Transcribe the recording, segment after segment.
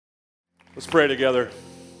Let's pray together.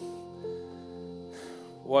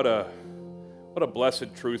 What a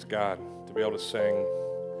blessed truth, God, to be able to sing,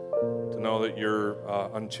 to know that you're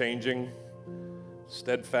unchanging,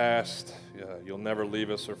 steadfast. You'll never leave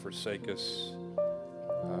us or forsake us.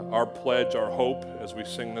 Our pledge, our hope as we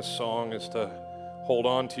sing this song is to hold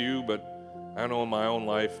on to you, but I know in my own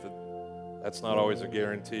life that that's not always a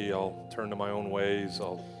guarantee. I'll turn to my own ways.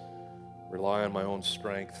 I'll rely on my own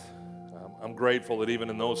strength. I'm grateful that even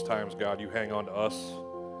in those times, God, you hang on to us,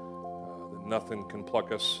 that nothing can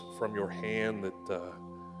pluck us from your hand, that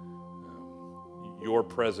your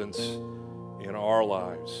presence in our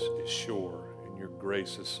lives is sure and your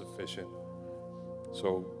grace is sufficient.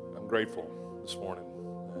 So I'm grateful this morning.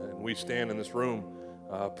 And we stand in this room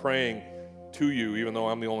praying to you, even though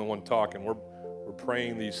I'm the only one talking. We're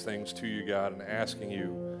praying these things to you, God, and asking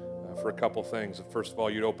you for a couple things. First of all,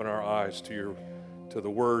 you'd open our eyes to the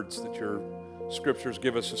words that your scriptures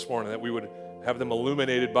give us this morning, that we would have them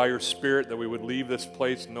illuminated by your Spirit, that we would leave this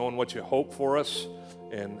place knowing what you hope for us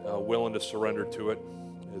and willing to surrender to it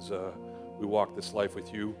as we walk this life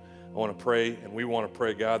with you. I want to pray, and we want to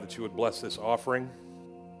pray, God, that you would bless this offering.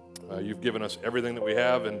 You've given us everything that we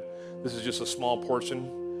have, and this is just a small portion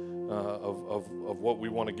of what we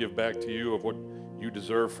want to give back to you, of what you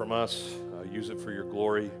deserve from us. Use it for your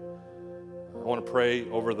glory. I want to pray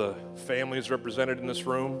over the families represented in this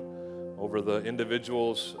room, over the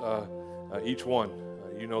individuals, each one.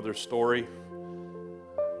 You know their story.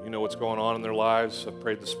 You know what's going on in their lives. I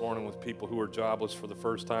prayed this morning with people who are jobless for the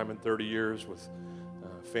first time in 30 years, with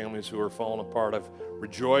families who are falling apart. I've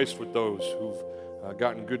rejoiced with those who've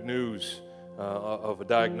gotten good news of a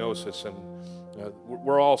diagnosis. And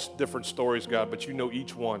we're all different stories, God, but you know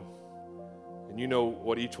each one. And you know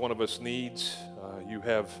what each one of us needs. You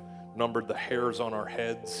have numbered the hairs on our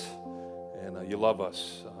heads, and you love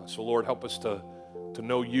us. So Lord, help us to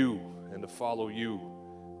know you and to follow you,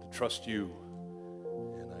 to trust you.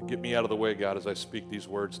 And get me out of the way, God, as I speak these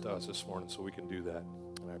words to us this morning so we can do that.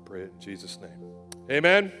 And I pray it in Jesus' name.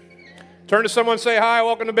 Amen. Turn to someone and say, hi,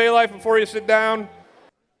 welcome to Bay Life before you sit down.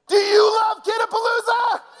 Do you love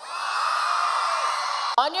Kiddapalooza?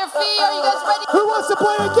 On your feet, are you guys ready? Who wants to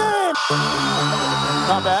play a game?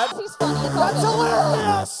 Not bad. He's funny, it's all That's good.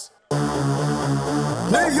 hilarious.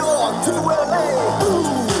 New York to LA.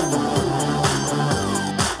 Ooh.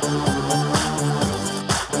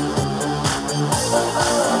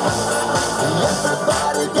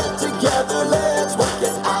 Everybody get together, let's work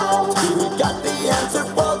it out. We got the answer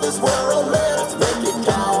for this world, let's make it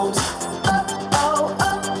count. Oh,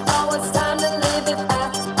 it's time to live it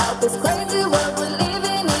out. This crazy world we're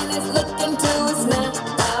living in is looking to us now.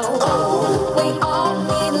 We all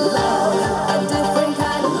need love, a different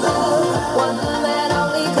kind of love, one that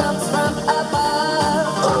only comes from above.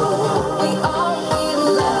 We all need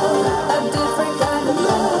love, a different kind of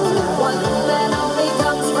love, one that only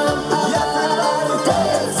comes from above.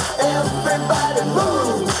 Everybody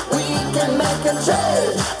move, we can make a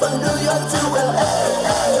change from New York to LA.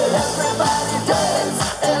 Everybody dance,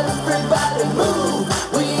 everybody move,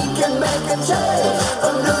 we can make a change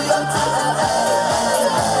from New York to LA.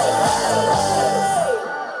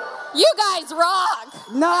 You guys rock.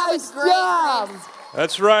 Nice great, job. Chris.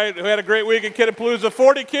 That's right. We had a great week at Kiddapalooza.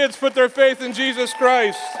 40 kids put their faith in Jesus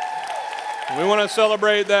Christ. We want to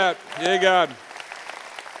celebrate that. Yay, God.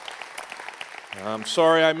 I'm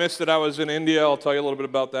sorry I missed it. I was in India. I'll tell you a little bit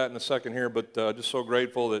about that in a second here, but just so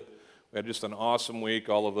grateful that we had just an awesome week.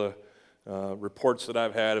 All of the reports that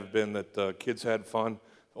I've had have been that kids had fun.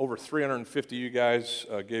 Over 350 of you guys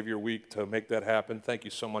gave your week to make that happen. Thank you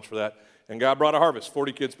so much for that. And God brought a harvest.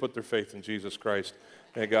 40 kids put their faith in Jesus Christ.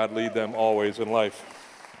 May God lead them always in life.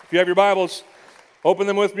 If you have your Bibles, open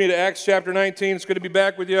them with me to Acts chapter 19. It's good to be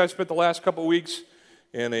back with you. I spent the last couple weeks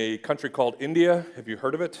in a country called India. Have you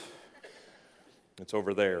heard of it? It's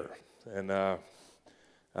over there. And it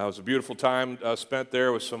was a beautiful time spent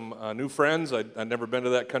there with some new friends. I'd never been to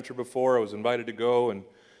that country before. I was invited to go and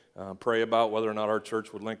pray about whether or not our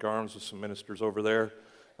church would link arms with some ministers over there.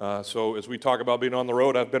 So as we talk about being on the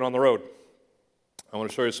road, I've been on the road. I want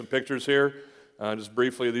to show you some pictures here. Just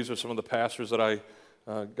briefly, these are some of the pastors that I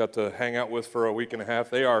got to hang out with for a week and a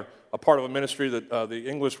half. They are a part of a ministry that the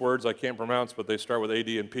English words I can't pronounce, but they start with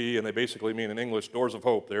A-D and P, and they basically mean in English, Doors of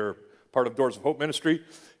Hope. They're part of Doors of Hope ministry,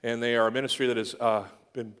 and they are a ministry that has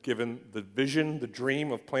been given the vision, the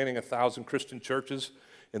dream of planting 1,000 Christian churches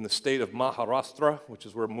in the state of Maharashtra, which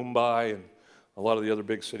is where Mumbai and a lot of the other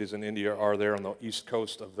big cities in India are there on the east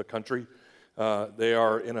coast of the country. They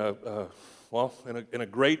are in a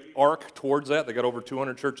great arc towards that. They got over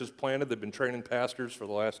 200 churches planted. They've been training pastors for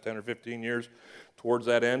the last 10 or 15 years towards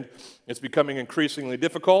that end. It's becoming increasingly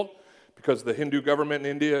difficult because the Hindu government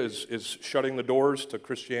in India is shutting the doors to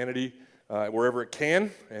Christianity wherever it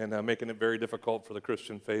can, and making it very difficult for the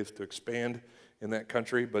Christian faith to expand in that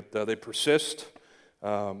country. But they persist.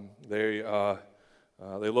 They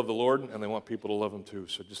love the Lord, and they want people to love Him too.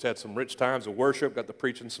 So just had some rich times of worship, got to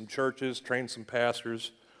preach in some churches, trained some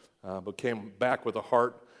pastors, but came back with a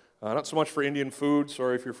heart, not so much for Indian food,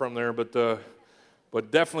 sorry if you're from there,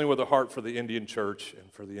 but definitely with a heart for the Indian church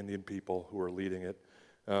and for the Indian people who are leading it.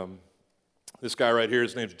 This guy right here,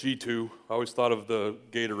 his name's G2. I always thought of the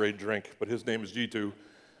Gatorade drink, but his name is G2.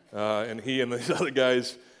 And he and these other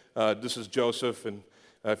guys, this is Joseph, and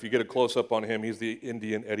if you get a close-up on him, he's the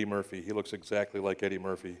Indian Eddie Murphy. He looks exactly like Eddie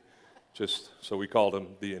Murphy, just so we called him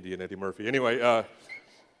the Indian Eddie Murphy. Anyway,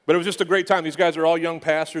 but it was just a great time. These guys are all young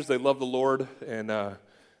pastors. They love the Lord, and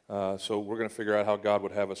so we're going to figure out how God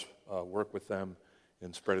would have us work with them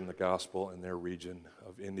in spreading the gospel in their region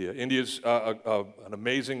of India. India's an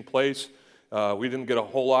amazing place. We didn't get a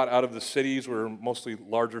whole lot out of the cities. We're mostly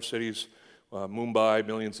larger cities. Mumbai,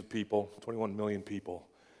 millions of people, 21 million people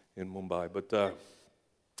in Mumbai. But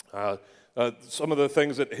some of the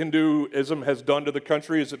things that Hinduism has done to the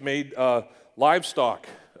country is it made livestock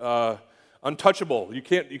untouchable. You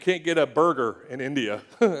can't get a burger in India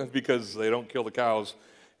because they don't kill the cows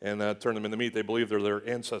and turn them into meat. They believe they're their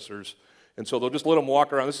ancestors. And so they'll just let them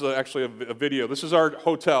walk around. This is actually a video. This is our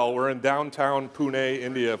hotel. We're in downtown Pune,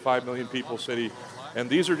 India, 5 million people city. And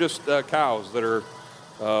these are just cows that are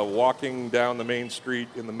walking down the main street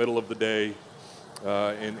in the middle of the day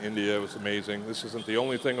in India. It was amazing. This isn't the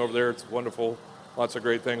only thing over there. It's wonderful. Lots of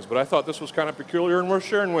great things. But I thought this was kind of peculiar, and we're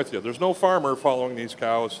sharing with you. There's no farmer following these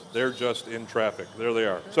cows. They're just in traffic. There they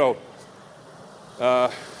are. So, yeah.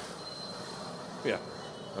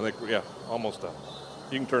 I think, yeah, almost done.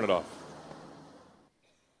 You can turn it off.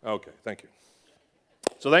 Okay, thank you.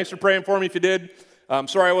 So thanks for praying for me if you did. I'm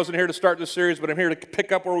sorry I wasn't here to start this series, but I'm here to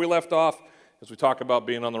pick up where we left off as we talk about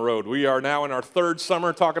being on the road. We are now in our third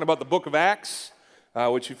summer talking about the book of Acts,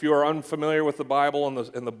 which if you are unfamiliar with the Bible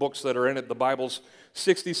and the books that are in it, the Bible's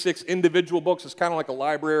 66 individual books. It's kind of like a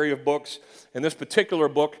library of books. And this particular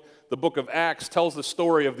book, the book of Acts, tells the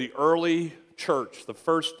story of the early church, the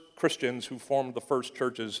first Christians who formed the first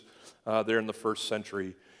churches there in the first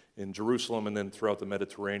century in Jerusalem and then throughout the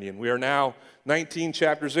Mediterranean. We are now 19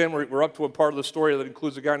 chapters in. We're up to a part of the story that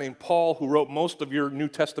includes a guy named Paul who wrote most of your New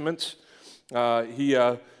Testaments. He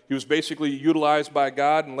was basically utilized by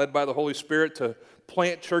God and led by the Holy Spirit to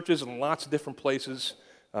plant churches in lots of different places.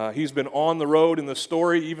 He's been on the road in the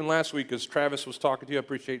story, even last week as Travis was talking to you. I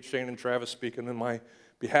appreciate Shane and Travis speaking in my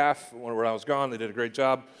behalf when I was gone. They did a great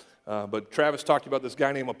job. But Travis talked about this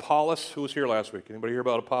guy named Apollos, who was here last week. Anybody hear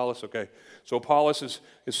about Apollos? Okay. So Apollos is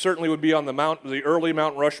certainly would be on the early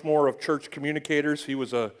Mount Rushmore of church communicators. He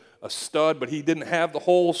was a stud, but he didn't have the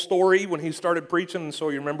whole story when he started preaching. And so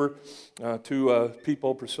you remember two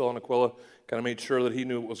people, Priscilla and Aquila, kind of made sure that he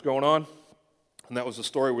knew what was going on. And that was the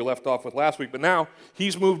story we left off with last week. But now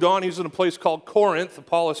he's moved on. He's in a place called Corinth.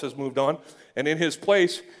 Apollos has moved on. And in his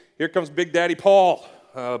place, here comes Big Daddy Paul.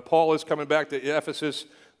 Paul is coming back to Ephesus.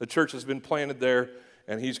 The church has been planted there,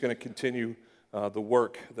 and he's going to continue the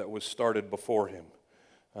work that was started before him.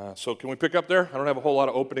 So can we pick up there? I don't have a whole lot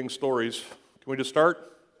of opening stories. Can we just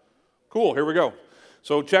start? Cool, here we go.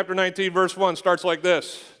 So chapter 19, verse 1 starts like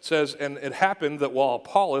this. It says, "And it happened that while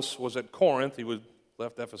Apollos was at Corinth," he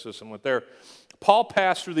left Ephesus and went there, "Paul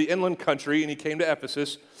passed through the inland country, and he came to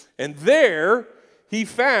Ephesus, and there he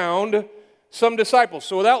found some disciples."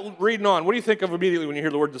 So without reading on, what do you think of immediately when you hear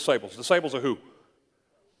the word disciples? Disciples of who?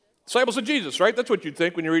 Disciples of Jesus, right? That's what you'd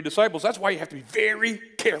think when you read disciples. That's why you have to be very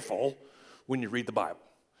careful when you read the Bible.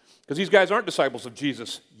 Because these guys aren't disciples of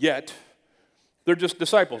Jesus yet. They're just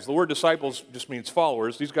disciples. The word disciples just means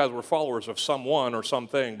followers. These guys were followers of someone or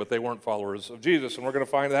something, but they weren't followers of Jesus. And we're going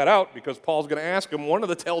to find that out because Paul's going to ask them one of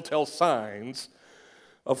the telltale signs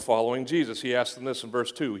of following Jesus. He asks them this in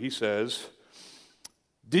verse 2. He says,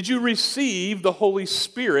 "Did you receive the Holy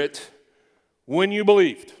Spirit when you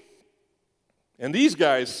believed?" And these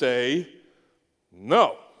guys say,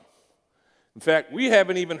 "No. In fact, we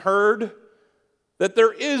haven't even heard that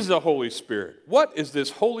there is a Holy Spirit. What is this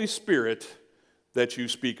Holy Spirit that you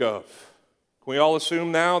speak of?" Can we all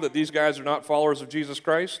assume now that these guys are not followers of Jesus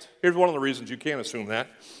Christ? Here's one of the reasons you can't assume that.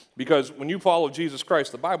 Because when you follow Jesus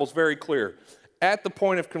Christ, the Bible's very clear. At the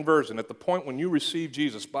point of conversion, at the point when you receive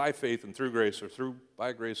Jesus by faith and through grace, or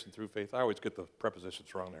by grace and through faith, I always get the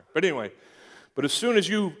prepositions wrong there. But anyway, but as soon as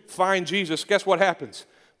you find Jesus, guess what happens?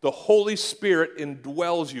 The Holy Spirit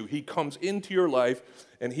indwells you. He comes into your life,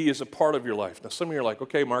 and he is a part of your life. Now, some of you are like,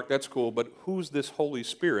 "Okay, Mark, that's cool, but who's this Holy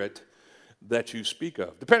Spirit that you speak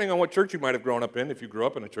of. Depending on what church you might have grown up in, if you grew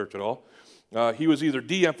up in a church at all, he was either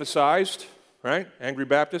de-emphasized, right? Angry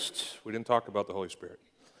Baptists, we didn't talk about the Holy Spirit.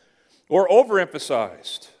 Or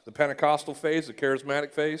overemphasized, the Pentecostal phase, the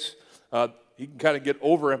charismatic phase. You can kind of get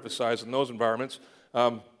overemphasized in those environments.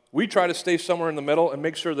 We try to stay somewhere in the middle and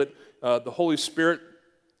make sure that the Holy Spirit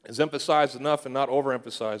is emphasized enough and not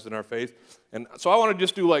overemphasized in our faith. And so I want to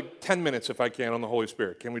just do like 10 minutes, if I can, on the Holy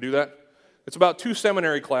Spirit. Can we do that? It's about 2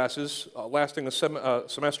 seminary classes lasting a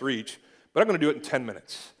semester each, but I'm going to do it in 10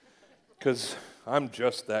 minutes because I'm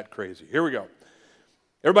just that crazy. Here we go.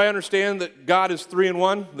 Everybody understand that God is 3 in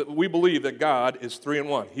 1? That we believe that God is 3 in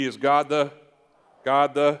 1. He is God, and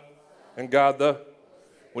God the.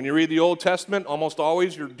 When you read the Old Testament, almost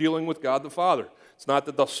always you're dealing with God the Father. It's not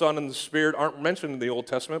that the Son and the Spirit aren't mentioned in the Old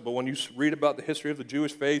Testament, but when you read about the history of the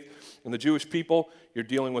Jewish faith and the Jewish people, you're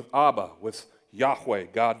dealing with Abba, with Yahweh,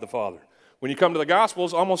 God the Father. When you come to the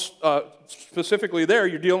Gospels, almost specifically there,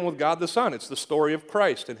 you're dealing with God the Son. It's the story of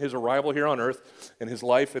Christ and his arrival here on earth and his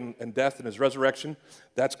life and death and his resurrection.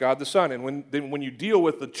 That's God the Son. And when you deal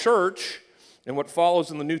with the church and what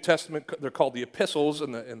follows in the New Testament, they're called the epistles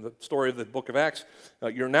in the story of the book of Acts,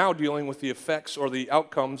 you're now dealing with the effects or the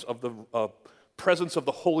outcomes of the presence of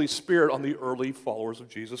the Holy Spirit on the early followers of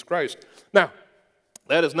Jesus Christ. Now,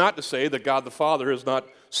 that is not to say that God the Father is not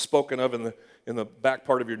spoken of in the back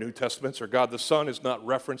part of your New Testaments, or God the Son is not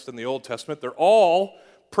referenced in the Old Testament. They're all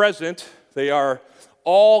present. They are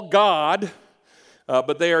all God,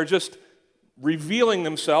 but they are just revealing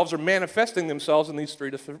themselves or manifesting themselves in these 3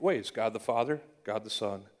 different ways. God the Father, God the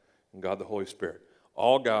Son, and God the Holy Spirit.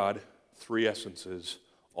 All God, 3 essences,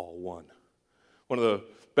 all one. One of the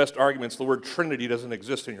best arguments, the word Trinity doesn't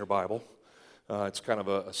exist in your Bible. It's kind of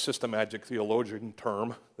a systematic theologian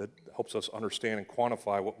term that helps us understand and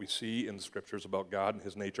quantify what we see in the Scriptures about God and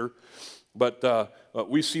his nature. But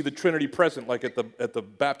we see the Trinity present, like at the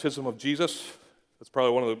baptism of Jesus. That's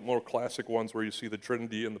probably one of the more classic ones where you see the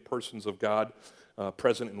Trinity and the persons of God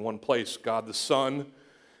present in one place. God the Son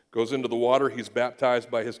goes into the water. He's baptized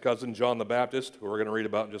by his cousin John the Baptist, who we're going to read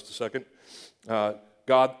about in just a second.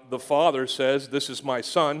 God the Father says, "This is my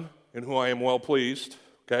Son, in whom I am well pleased."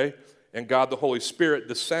 Okay? And God the Holy Spirit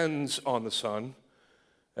descends on the Son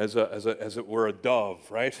as it were a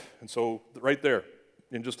dove, right? And so right there,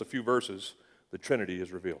 in just a few verses, the Trinity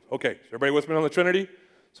is revealed. Okay, is everybody with me on the Trinity?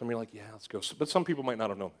 Some of you are like, yeah, let's go. But some people might not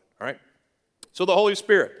have known that, all right? So the Holy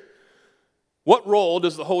Spirit. What role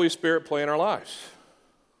does the Holy Spirit play in our lives?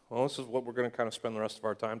 Well, this is what we're going to kind of spend the rest of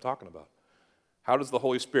our time talking about. How does the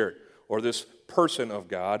Holy Spirit, or this person of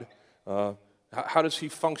God, how does he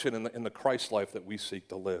function in the Christ life that we seek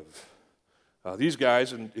to live? These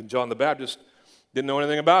guys in John the Baptist didn't know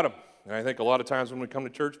anything about him. And I think a lot of times when we come to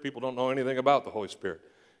church, people don't know anything about the Holy Spirit.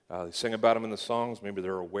 They sing about him in the songs. Maybe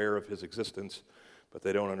they're aware of his existence, but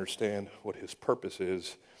they don't understand what his purpose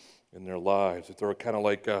is in their lives. They're kind of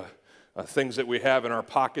like things that we have in our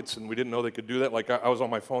pockets, and we didn't know they could do that. Like I was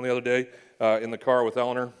on my phone the other day in the car with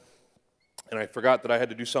Eleanor, and I forgot that I had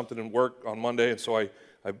to do something in work on Monday, and so I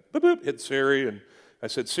boop, boop, hit Siri, and I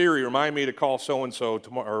said, "Siri, remind me to call so-and-so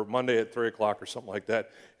tomorrow or Monday at 3 o'clock or something like that."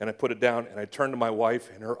 And I put it down, and I turned to my wife,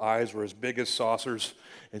 and her eyes were as big as saucers,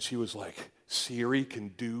 and she was like, "Siri can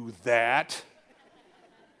do that?"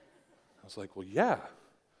 I was like, "Well, yeah.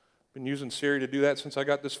 I've been using Siri to do that since I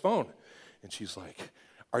got this phone." And she's like,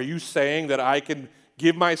 "Are you saying that I can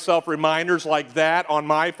give myself reminders like that on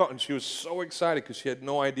my phone?" And she was so excited because she had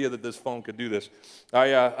no idea that this phone could do this. I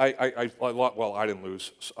didn't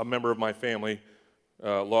lose. A member of my family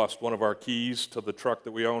lost one of our keys to the truck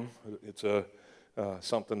that we own. It's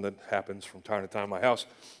something that happens from time to time in my house.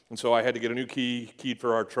 And so I had to get a new keyed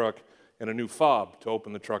for our truck, and a new fob to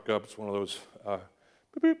open the truck up. It's one of those,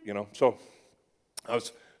 beep, beep, you know. So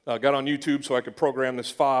I got on YouTube so I could program this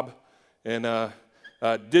fob, and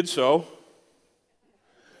did so.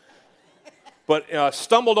 But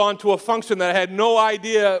stumbled onto a function that I had no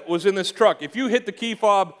idea was in this truck. If you hit the key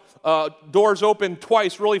fob, doors open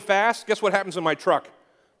twice really fast, guess what happens in my truck?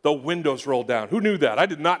 The windows roll down. Who knew that? I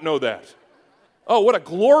did not know that. Oh, what a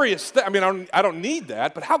glorious thing. I mean, I don't need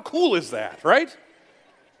that, but how cool is that, right?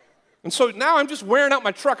 And so now I'm just wearing out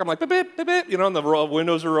my truck. I'm like, beep, beep, beep, beep, you know, and the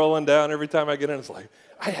windows are rolling down every time I get in. It's like,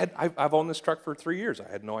 I've owned this truck for 3 years. I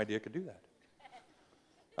had no idea it could do that.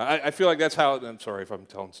 I feel like that's how, I'm sorry if I'm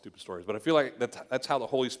telling stupid stories, but I feel like that's how the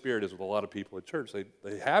Holy Spirit is with a lot of people at church. They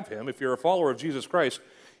have him. If you're a follower of Jesus Christ,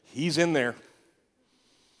 he's in there.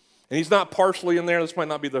 And he's not partially in there. This might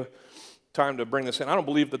not be the time to bring this in. I don't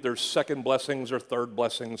believe that there's second blessings or third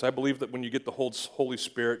blessings. I believe that when you get the Holy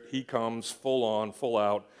Spirit, he comes full on, full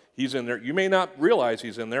out. He's in there. You may not realize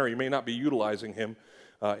he's in there, or you may not be utilizing him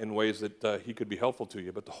in ways that he could be helpful to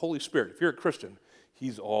you. But the Holy Spirit, if you're a Christian,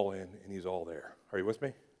 he's all in and he's all there. Are you with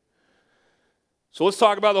me? So let's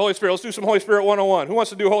talk about the Holy Spirit. Let's do some Holy Spirit 101. Who wants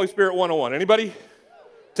to do Holy Spirit 101? Anybody?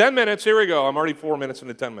 10 minutes. Here we go. I'm already 4 minutes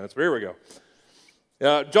into 10 minutes, but here we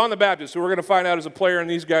go. John the Baptist, who we're going to find out is a player in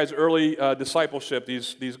these guys' early discipleship,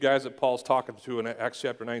 these guys that Paul's talking to in Acts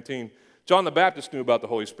chapter 19. John the Baptist knew about the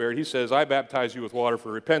Holy Spirit. He says, I baptize you with water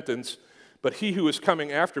for repentance, but he who is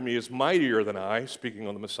coming after me is mightier than I, speaking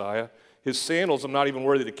on the Messiah. His sandals I'm not even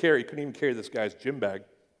worthy to carry. He couldn't even carry this guy's gym bag.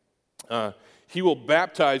 He will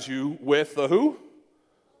baptize you with the who?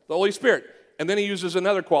 The Holy Spirit. And then he uses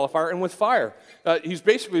another qualifier, and with fire. He's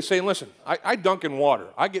basically saying, listen, I dunk in water.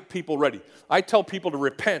 I get people ready. I tell people to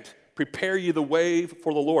repent, prepare you the way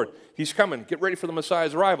for the Lord. He's coming. Get ready for the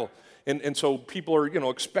Messiah's arrival. And so people are,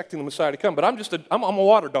 expecting the Messiah to come. But I'm a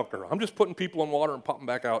water dunker. I'm just putting people in water and popping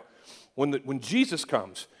back out. When Jesus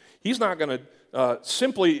comes, he's not going to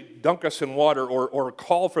simply dunk us in water or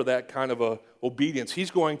call for that kind of obedience.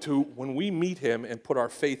 He's going to, when we meet him and put our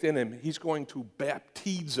faith in him, he's going to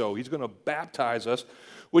baptizo. He's going to baptize us,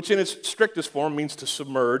 which in its strictest form means to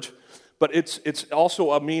submerge. But it's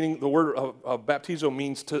also a meaning, the word of baptizo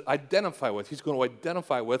means to identify with. He's going to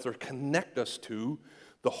identify with or connect us to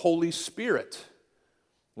the Holy Spirit.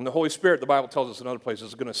 And the Holy Spirit, the Bible tells us in other places,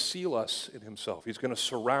 is going to seal us in himself. He's going to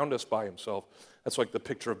surround us by himself. That's like the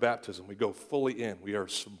picture of baptism. We go fully in. We are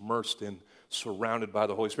submersed in, surrounded by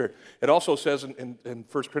the Holy Spirit. It also says in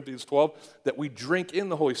 1 Corinthians 12 that we drink in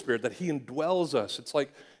the Holy Spirit, that he indwells us.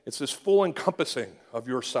 It's this full encompassing of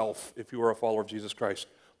yourself, if you are a follower of Jesus Christ,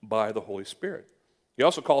 by the Holy Spirit. He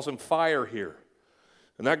also calls him fire here.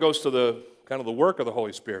 And that goes to the kind of the work of the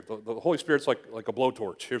Holy Spirit. The Holy Spirit's like a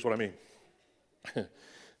blowtorch. Here's what I mean.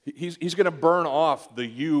 He's going to burn off the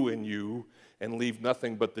you in you and leave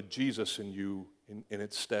nothing but the Jesus in you in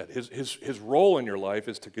its stead. His role in your life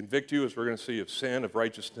is to convict you, as we're going to see, of sin, of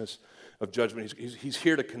righteousness, of judgment. He's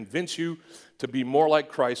here to convince you to be more like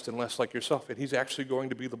Christ and less like yourself. And he's actually going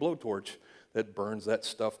to be the blowtorch that burns that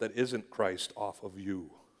stuff that isn't Christ off of you.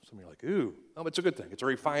 Some of you are like, ooh. No, but it's a good thing. It's a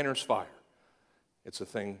refiner's fire. It's a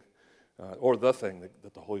thing, or the thing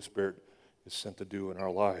that the Holy Spirit is sent to do in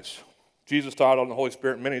our lives. Jesus taught on the Holy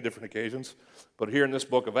Spirit on many different occasions, but here in this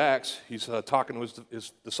book of Acts, he's talking to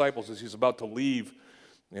his disciples as he's about to leave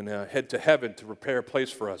and head to heaven to prepare a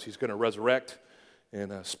place for us. He's going to resurrect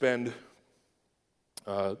and spend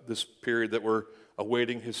this period that we're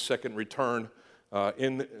awaiting his second return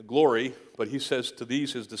in glory. But he says to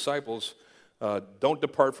his disciples, don't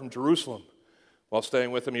depart from Jerusalem. While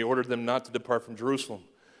staying with him, he ordered them not to depart from Jerusalem,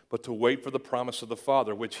 but to wait for the promise of the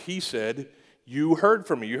Father, which he said, you heard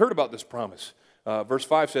from me. You heard about this promise. Verse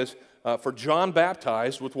 5 says, for John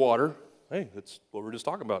baptized with water. Hey, that's what we're just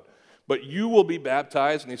talking about. But you will be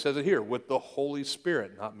baptized, and he says it here, with the Holy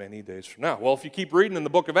Spirit not many days from now. Well, if you keep reading in the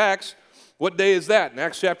book of Acts, what day is that? In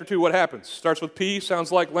Acts chapter 2, what happens? Starts with P,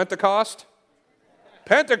 sounds like Lentecost.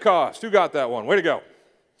 Pentecost. Who got that one? Way to go.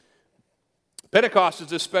 Pentecost is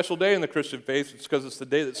this special day in the Christian faith. It's because it's the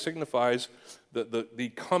day that signifies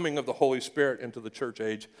the coming of the Holy Spirit into the church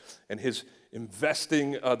age and his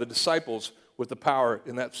investing the disciples with the power,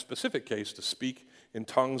 in that specific case, to speak in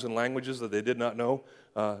tongues and languages that they did not know,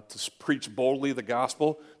 to preach boldly the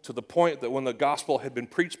gospel, to the point that when the gospel had been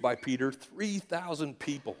preached by Peter, 3,000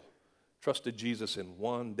 people trusted Jesus in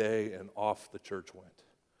one day, and off the church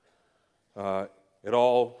went. It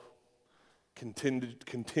all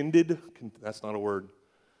that's not a word.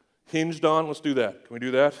 Hinged on, let's do that. Can we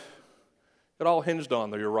do that? It all hinged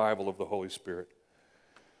on the arrival of the Holy Spirit.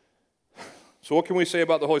 So what can we say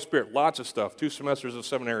about the Holy Spirit? Lots of stuff. 2 semesters of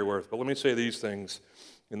seminary worth. But let me say these things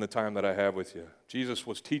in the time that I have with you. Jesus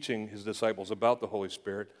was teaching his disciples about the Holy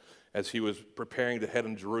Spirit as he was preparing to head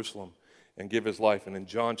into Jerusalem and give his life. And in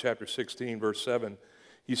John chapter 16, verse 7,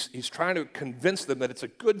 he's trying to convince them that it's a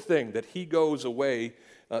good thing that he goes away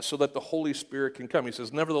so that the Holy Spirit can come. He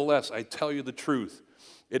says, nevertheless, I tell you the truth.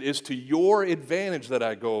 It is to your advantage that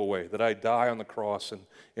I go away, that I die on the cross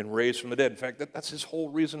and raise from the dead. In fact, that's his whole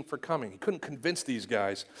reason for coming. He couldn't convince these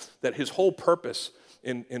guys that his whole purpose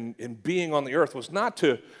in being on the earth was not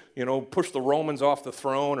to, push the Romans off the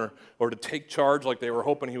throne or to take charge like they were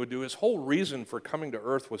hoping he would do. His whole reason for coming to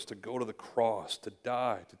earth was to go to the cross, to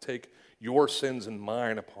die, to take your sins and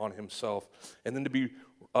mine upon himself, and then to be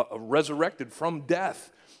resurrected from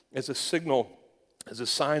death as a signal, as a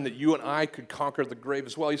sign that you and I could conquer the grave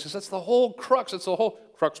as well. He says, that's the whole crux.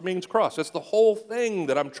 Crux means cross. That's the whole thing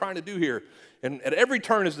that I'm trying to do here. And at every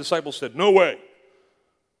turn, his disciples said, no way.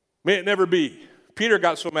 May it never be. Peter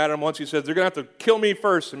got so mad at him once, he said, they're going to have to kill me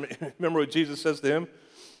first. And remember what Jesus says to him?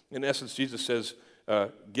 In essence, Jesus says,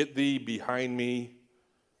 get thee behind me,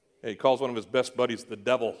 He calls one of his best buddies the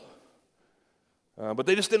devil. But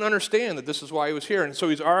they just didn't understand that this is why he was here. And so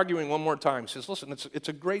he's arguing one more time. He says, listen, it's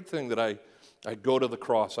a great thing that I go to the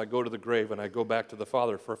cross, I go to the grave, and I go back to the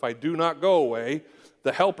Father. For if I do not go away,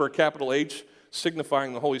 the Helper, capital H,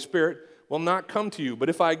 signifying the Holy Spirit, will not come to you. But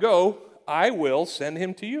if I go, I will send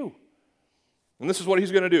him to you. And this is what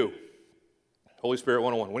he's going to do. Holy Spirit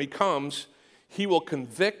 101. When he comes, he will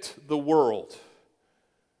convict the world.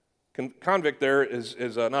 Convict there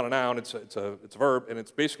is not a noun, it's a verb, and it's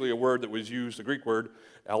basically a word that was used, a Greek word,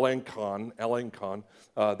 elenkon,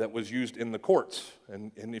 that was used in the courts.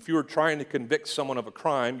 And if you were trying to convict someone of a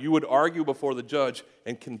crime, you would argue before the judge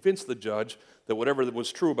and convince the judge that whatever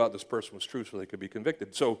was true about this person was true so they could be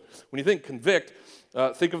convicted. So when you think convict,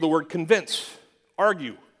 think of the word convince,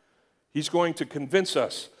 argue. He's going to convince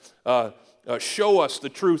us, show us the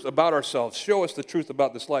truth about ourselves, show us the truth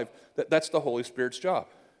about this life. That's the Holy Spirit's job.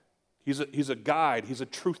 He's a guide. He's a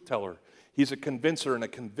truth teller. He's a convincer and a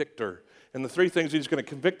convictor. And the three things he's going to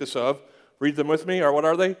convict us of, read them with me, are what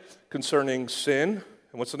are they? Concerning sin.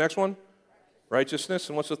 And what's the next one? Righteousness.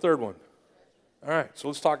 And what's the third one? All right, so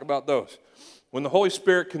let's talk about those. When the Holy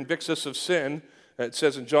Spirit convicts us of sin, it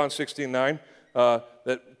says in John 16:9,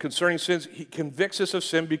 that concerning sins, he convicts us of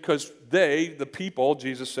sin because they, the people,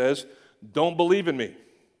 Jesus says, don't believe in me.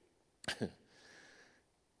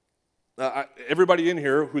 Everybody in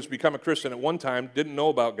here who's become a Christian at one time didn't know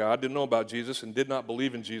about God, didn't know about Jesus, and did not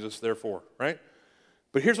believe in Jesus, therefore, right?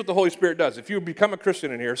 But here's what the Holy Spirit does. If you become a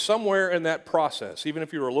Christian in here, somewhere in that process, even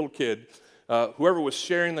if you were a little kid, whoever was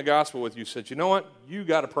sharing the gospel with you said, you know what? You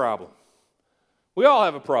got a problem. We all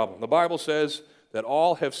have a problem. The Bible says that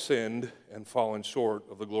all have sinned and fallen short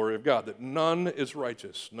of the glory of God, that none is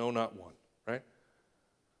righteous, no, not one, right?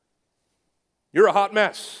 You're a hot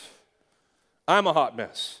mess. I'm a hot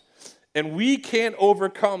mess. And we can't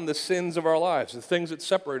overcome the sins of our lives, the things that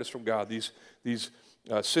separate us from God, these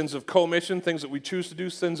sins of commission, things that we choose to do,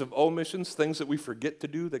 sins of omissions, things that we forget to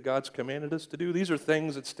do that God's commanded us to do. These are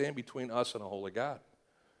things that stand between us and a holy God.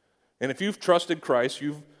 And if you've trusted Christ,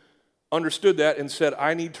 you've understood that and said,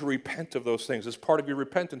 I need to repent of those things. As part of your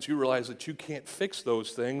repentance, you realize that you can't fix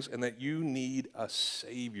those things and that you need a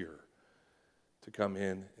Savior to come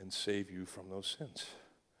in and save you from those sins.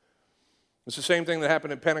 It's the same thing that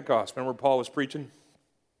happened at Pentecost. Remember Paul was preaching?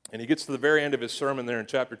 And he gets to the very end of his sermon there in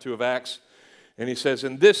chapter 2 of Acts, and he says,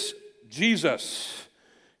 "In this Jesus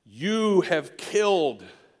you have killed.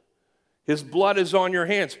 His blood is on your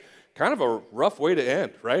hands." Kind of a rough way to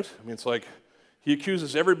end, right? I mean, it's like he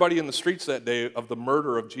accuses everybody in the streets that day of the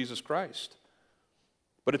murder of Jesus Christ.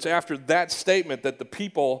 But it's after that statement that the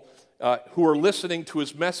people who are listening to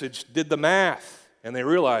his message did the math, and they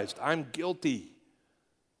realized, I'm guilty.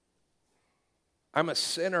 I'm a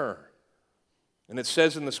sinner. And it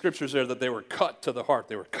says in the scriptures there that they were cut to the heart,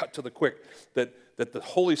 they were cut to the quick, that the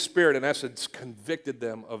Holy Spirit, in essence, convicted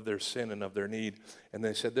them of their sin and of their need. And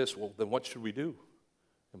they said this, well, then what should we do?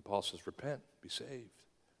 And Paul says, repent, be saved.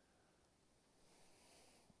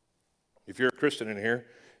 If you're a Christian in here,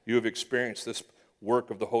 you have experienced this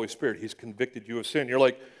work of the Holy Spirit. He's convicted you of sin. You're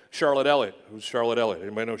like Charlotte Elliott. Who's Charlotte Elliott?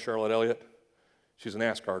 Anybody know Charlotte Elliott? She's a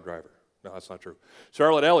NASCAR driver. No, that's not true.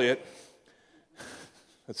 Charlotte Elliott,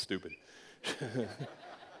 that's stupid.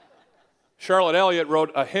 Charlotte Elliott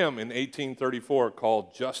wrote a hymn in 1834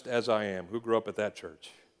 called Just As I Am. Who grew up at that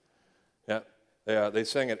church? Yeah, they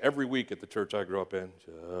sang it every week at the church I grew up in.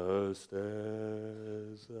 Just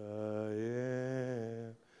as I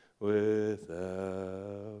am,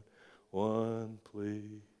 without one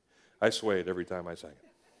plea. I swayed every time I sang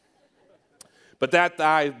it. But that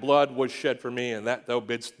thy blood was shed for me, and that thou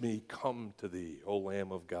bidst me come to thee, O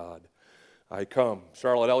Lamb of God. I come.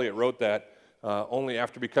 Charlotte Elliott wrote that only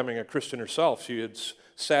after becoming a Christian herself. She had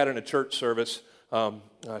sat in a church service.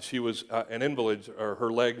 She was an invalid, or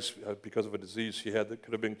her legs, because of a disease she had that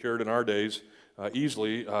could have been cured in our days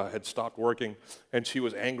easily, had stopped working. And she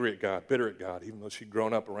was angry at God, bitter at God. Even though she'd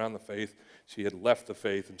grown up around the faith, she had left the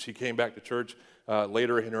faith. And she came back to church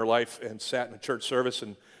later in her life and sat in a church service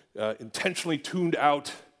and intentionally tuned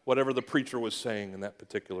out whatever the preacher was saying in that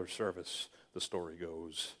particular service, the story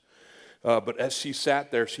goes. But as she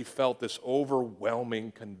sat there, she felt this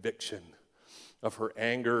overwhelming conviction of her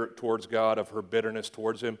anger towards God, of her bitterness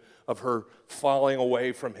towards Him, of her falling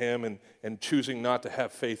away from Him and choosing not to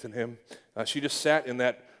have faith in Him. She just sat in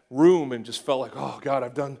that room and just felt like, oh, God,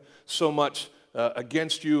 I've done so much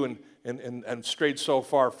against you and strayed so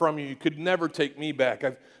far from you. You could never take me back.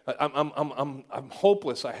 I'm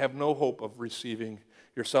hopeless. I have no hope of receiving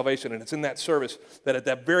your salvation. And it's in that service that at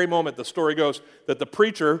that very moment, the story goes, that the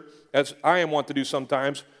preacher, as I am wont to do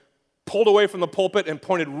sometimes, pulled away from the pulpit and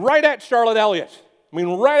pointed right at Charlotte Elliott I mean,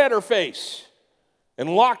 right at her face,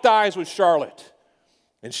 and locked eyes with Charlotte.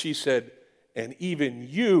 And she said, and even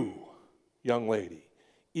you, young lady,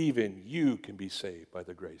 even you can be saved by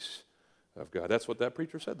the grace of God. That's what that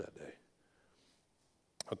preacher said that day,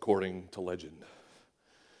 according to legend.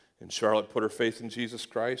 And Charlotte put her faith in Jesus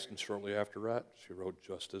Christ, and shortly after that, she wrote,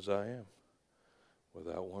 just as I am,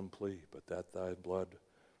 without one plea, but that thy blood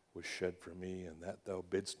was shed for me, and that thou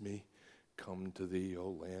bidst me come to thee, O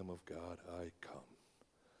Lamb of God, I come.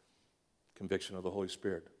 Conviction of the Holy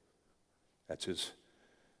Spirit. That's his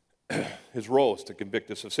role, is to convict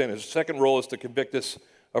us of sin. His second role is to convict us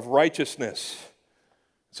of righteousness.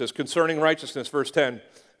 It says, concerning righteousness, verse 10,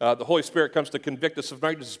 the Holy Spirit comes to convict us of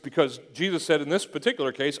righteousness because Jesus said in this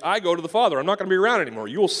particular case, I go to the Father. I'm not going to be around anymore.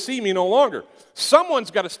 You will see me no longer. Someone's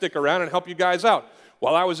got to stick around and help you guys out.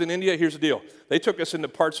 While I was in India, here's the deal. They took us into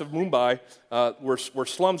parts of Mumbai where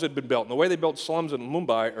slums had been built. And the way they built slums in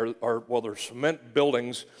Mumbai are they're cement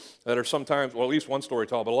buildings that are sometimes, well, at least one story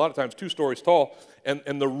tall, but a lot of times 2 stories tall.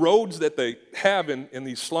 And the roads that they have in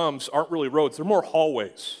these slums aren't really roads. They're more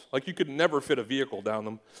hallways. Like you could never fit a vehicle down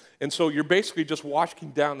them. And so you're basically just walking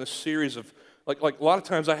down this series of, like a lot of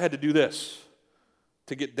times I had to do this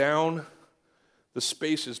to get down the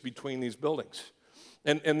spaces between these buildings.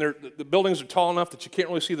 And the buildings are tall enough that you can't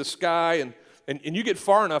really see the sky, and you get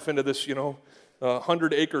far enough into this,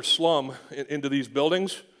 100-acre slum into these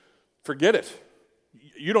buildings, forget it.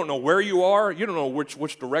 You don't know where you are. You don't know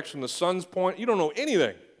which direction the sun's pointing. You don't know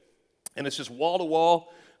anything. And it's just wall to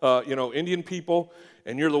wall, Indian people,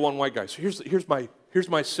 and you're the one white guy. So here's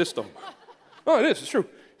my system. Oh, it is. It's true.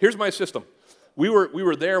 Here's my system. We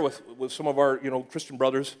were there with some of our Christian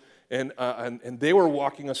brothers. And they were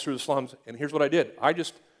walking us through the slums, and here's what I did. I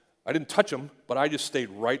didn't touch them, but I just stayed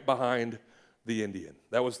right behind the Indian.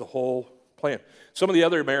 That was the whole plan. Some of the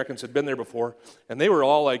other Americans had been there before, and they were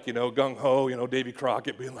all like, gung-ho, Davy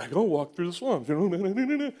Crockett being like, oh, walk through the slums.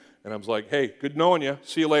 And I was like, hey, good knowing you.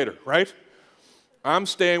 See you later, right? I'm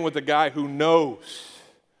staying with the guy who knows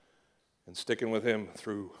and sticking with him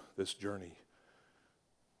through this journey.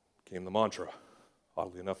 Came the mantra.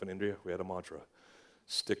 Oddly enough, in India, we had a mantra.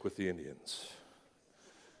 Stick with the Indians.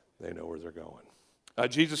 They know where they're going.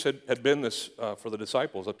 Jesus had been this for the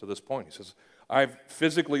disciples up to this point. He says, I've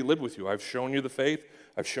physically lived with you. I've shown you the faith.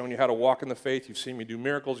 I've shown you how to walk in the faith. You've seen me do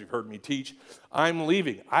miracles. You've heard me teach. I'm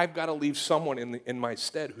leaving. I've got to leave someone in my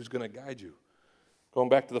stead who's going to guide you. Going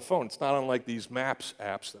back to the phone, it's not unlike these maps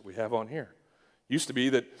apps that we have on here. It used to be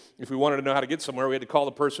that if we wanted to know how to get somewhere, we had to call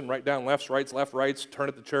the person, write down lefts, rights, left, rights, turn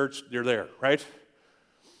at the church, you're there, right?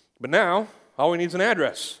 But now, all we need is an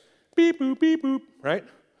address. Beep, boop, beep, boop, right?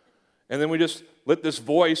 And then we just let this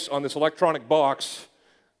voice on this electronic box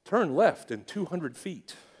turn left in 200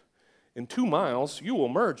 feet. In 2 miles, you will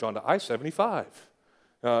merge onto I-75.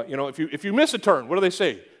 If you miss a turn, what do they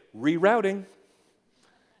say? Rerouting.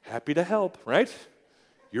 Happy to help, right?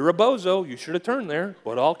 You're a bozo. You should have turned there,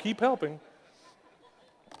 but I'll keep helping.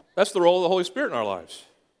 That's the role of the Holy Spirit in our lives,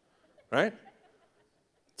 right?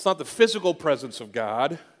 It's not the physical presence of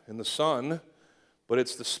God and the Son, but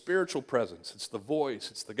it's the spiritual presence. It's the voice.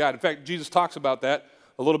 It's the God. In fact, Jesus talks about that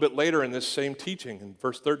a little bit later in this same teaching. In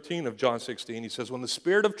verse 13 of John 16, he says, when the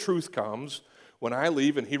Spirit of truth comes, when I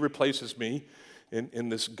leave and he replaces me in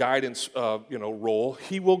this guidance role,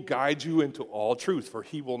 he will guide you into all truth, for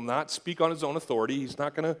he will not speak on his own authority. He's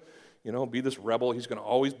not going to be this rebel. He's going to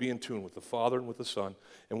always be in tune with the Father and with the Son.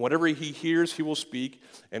 And whatever he hears, he will speak,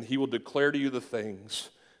 and he will declare to you the things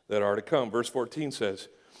that are to come. Verse 14 says,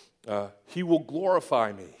 he will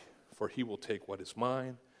glorify me, for he will take what is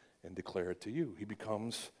mine and declare it to you. He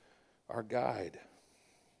becomes our guide.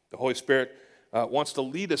 The Holy Spirit wants to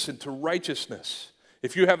lead us into righteousness.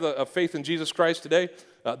 If you have a faith in Jesus Christ today,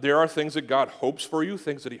 there are things that God hopes for you,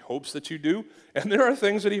 things that he hopes that you do, and there are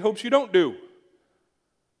things that he hopes you don't do.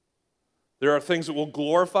 There are things that will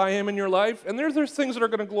glorify him in your life, and there's things that are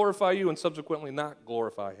going to glorify you and subsequently not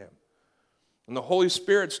glorify him. And the Holy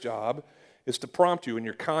Spirit's job is to prompt you in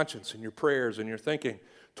your conscience, in your prayers, in your thinking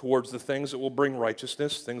towards the things that will bring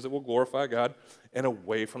righteousness, things that will glorify God, and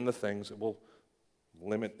away from the things that will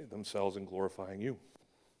limit themselves in glorifying you.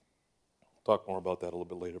 I'll talk more about that a little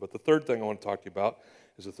bit later. But the third thing I want to talk to you about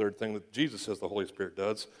is the third thing that Jesus says the Holy Spirit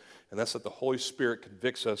does, and that's that the Holy Spirit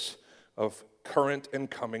convicts us of current and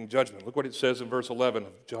coming judgment. Look what it says in verse 11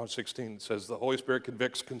 of John 16. It says, the Holy Spirit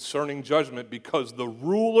convicts concerning judgment because the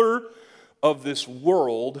ruler of this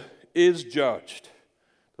world is judged.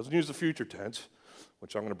 Doesn't use the future tense,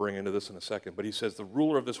 which I'm going to bring into this in a second, but he says the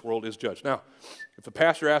ruler of this world is judged. Now, if a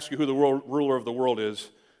pastor asks you who the ruler of the world is,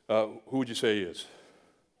 who would you say he is?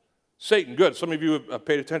 Satan, good. Some of you have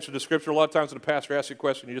paid attention to Scripture. A lot of times when a pastor asks you a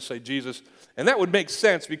question, you just say Jesus. And that would make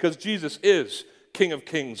sense because Jesus is King of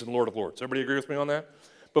Kings and Lord of Lords. Everybody agree with me on that?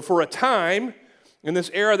 But for a time, in this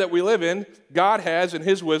era that we live in, God has, in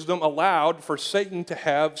his wisdom, allowed for Satan to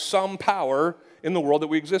have some power in the world that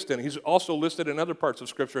we exist in. He's also listed in other parts of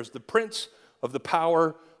Scripture as the prince of the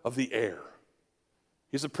power of the air.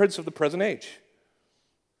 He's the prince of the present age.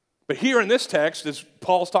 But here in this text, as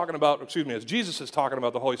Jesus is talking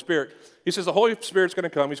about the Holy Spirit, he says the Holy Spirit's going to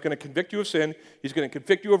come. He's going to convict you of sin. He's going to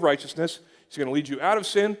convict you of righteousness. He's going to lead you out of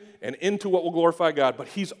sin and into what will glorify God. But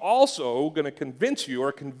he's also going to convince you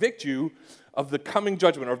or convict you of the coming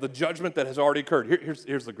judgment or the judgment that has already occurred.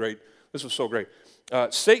 Here's the great, this was so great.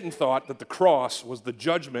 Satan thought that the cross was the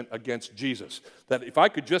judgment against Jesus. That if I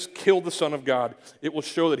could just kill the Son of God, it will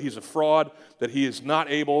show that he's a fraud, that he is not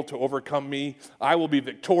able to overcome me. I will be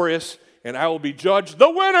victorious, and I will be judged the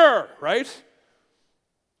winner, right?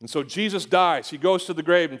 And so Jesus dies. He goes to the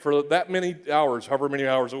grave, and for that many hours, however many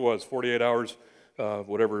hours it was, 48 hours,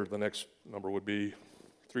 whatever the next number would be,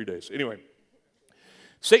 3 days. Anyway,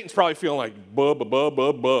 Satan's probably feeling like, buh, buh, buh,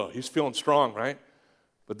 buh, buh. He's feeling strong, right?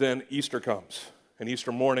 But then Easter comes. And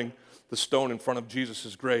Easter morning, the stone in front of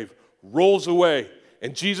Jesus' grave rolls away.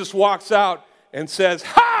 And Jesus walks out and says,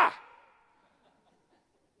 "Ha!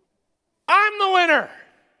 I'm the winner.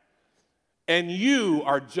 And you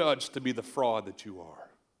are judged to be the fraud that you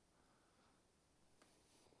are."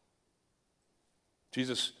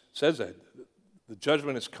 Jesus says that. The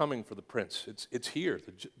judgment is coming for the prince. It's here.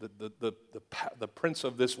 The prince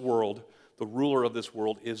of this world, the ruler of this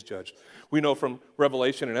world is judged. We know from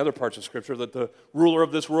Revelation and other parts of Scripture that the ruler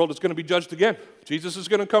of this world is going to be judged again. Jesus is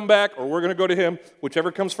going to come back, or we're going to go to him,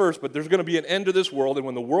 whichever comes first, but there's going to be an end to this world, and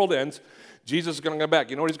when the world ends, Jesus is going to come back.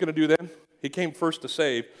 You know what he's going to do then? He came first to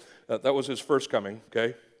save. That was his first coming,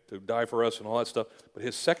 okay, to die for us and all that stuff. But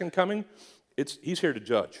his second coming, he's here to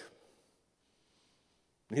judge.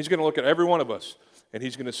 And he's going to look at every one of us, and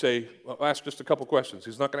he's going to say, well, ask just a couple questions.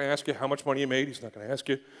 He's not going to ask you how much money you made. He's not going to ask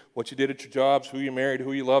you what you did at your jobs, who you married,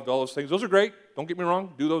 who you loved, all those things. Those are great. Don't get me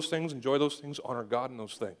wrong. Do those things. Enjoy those things. Honor God in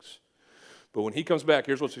those things. But when he comes back,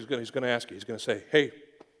 here's what he's going to ask you. He's going to say, hey,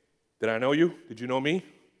 did I know you? Did you know me?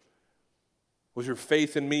 Was your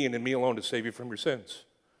faith in me and in me alone to save you from your sins?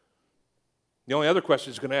 The only other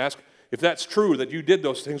question he's going to ask, if that's true, that you did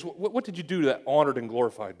those things, what did you do that honored and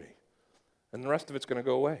glorified me? And the rest of it's going to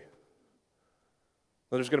go away.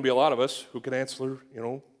 Now, there's going to be a lot of us who can answer,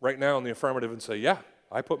 right now in the affirmative and say, yeah,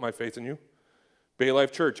 I put my faith in you. Bay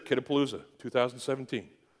Life Church, Kittapalooza, 2017.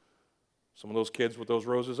 Some of those kids with those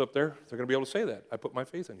roses up there, they're going to be able to say that. I put my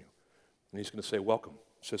faith in you. And he's going to say, welcome,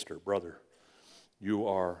 sister, brother. You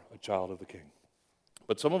are a child of the King.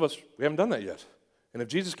 But some of us, we haven't done that yet. And if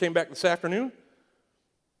Jesus came back this afternoon,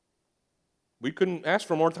 we couldn't ask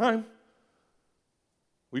for more time.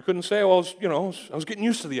 We couldn't say, well, I was getting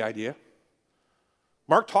used to the idea.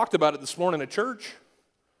 Mark talked about it this morning at church.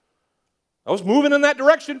 I was moving in that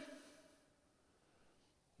direction.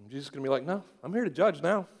 And Jesus is going to be like, no, I'm here to judge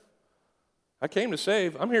now. I came to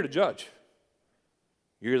save. I'm here to judge.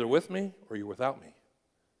 You're either with me or you're without me.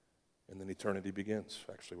 And then eternity begins.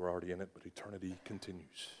 Actually, we're already in it, but eternity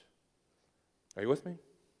continues. Are you with me?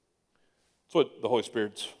 That's what the Holy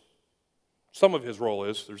Spirit's, some of his role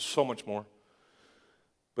is. There's so much more.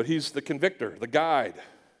 But he's the convictor, the guide.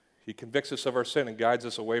 He convicts us of our sin and guides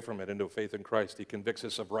us away from it into faith in Christ. He convicts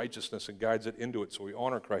us of righteousness and guides it into it so we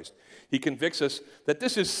honor Christ. He convicts us that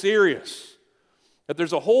this is serious, that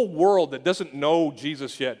there's a whole world that doesn't know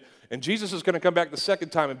Jesus yet. And Jesus is going to come back the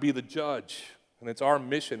second time and be the judge. And it's our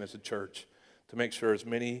mission as a church to make sure as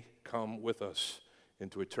many come with us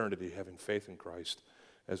into eternity having faith in Christ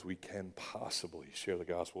as we can possibly share the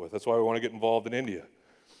gospel with. That's why we want to get involved in India.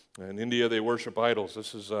 In India, they worship idols.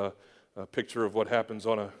 This is a picture of what happens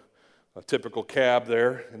on a typical cab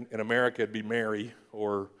there. In America, it'd be Mary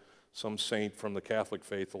or some saint from the Catholic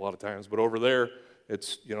faith a lot of times. But over there,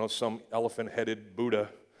 it's, some elephant-headed Buddha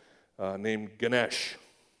named Ganesh.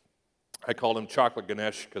 I called him Chocolate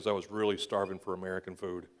Ganesh because I was really starving for American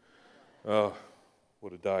food.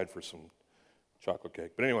 Would have died for some chocolate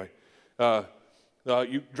cake. But anyway,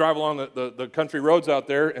 you drive along the country roads out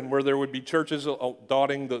there, and where there would be churches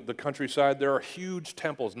dotting the countryside, there are huge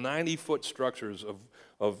temples, 90-foot structures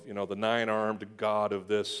of the nine-armed god of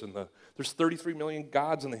this. And there's 33 million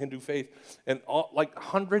gods in the Hindu faith. And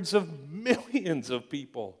hundreds of millions of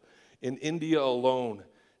people in India alone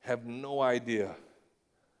have no idea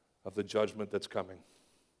of the judgment that's coming.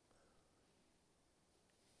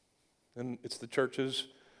 And it's the church's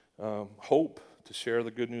hope to share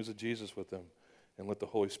the good news of Jesus with them and let the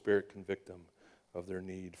Holy Spirit convict them of their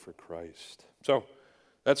need for Christ. So,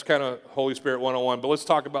 That's kind of Holy Spirit 101. But let's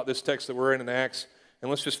talk about this text that we're in Acts, and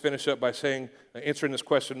let's just finish up by answering this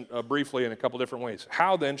question briefly in a couple different ways.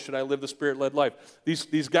 How then should I live the Spirit-led life?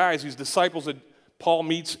 These guys, these disciples that Paul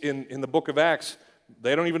meets in the book of Acts,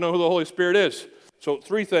 they don't even know who the Holy Spirit is. So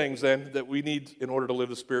 3 things then that we need in order to live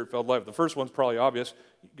the Spirit-filled life. The first one's probably obvious.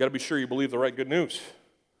 You got to be sure you believe the right good news.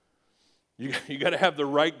 You got to have the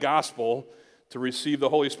right gospel to receive the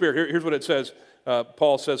Holy Spirit. Here's what it says.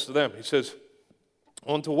 Paul says to them. He says,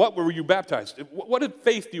 "Unto what were you baptized? What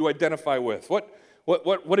faith do you identify with?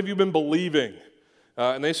 What have you been believing?"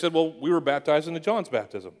 And they said, "Well, we were baptized into John's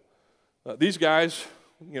baptism." These guys,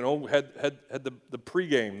 had the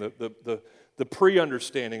pregame, the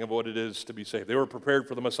pre-understanding of what it is to be saved. They were prepared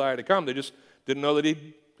for the Messiah to come. They just didn't know that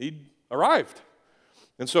he'd arrived.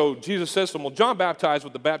 And so Jesus says to them, "Well, John baptized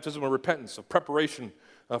with the baptism of repentance, of preparation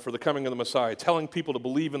for the coming of the Messiah, telling people to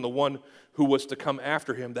believe in the one who was to come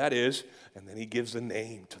after him, that is," and then he gives a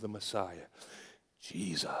name to the Messiah,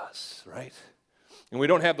 Jesus, right? And we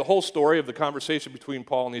don't have the whole story of the conversation between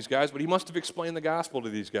Paul and these guys, but he must have explained the gospel to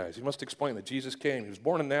these guys. He must explain that Jesus came. He was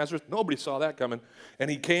born in Nazareth. Nobody saw that coming. And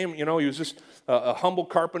he came, he was just a humble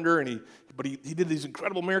carpenter, but he did these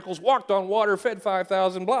incredible miracles, walked on water, fed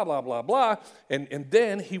 5,000, blah, blah, blah, blah. And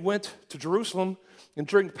then he went to Jerusalem, and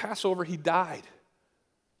during Passover, he died.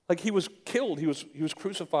 Like he was killed. He was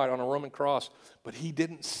crucified on a Roman cross, but he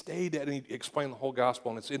didn't stay dead. And he explained the whole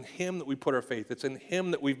gospel, and it's in him that we put our faith. It's in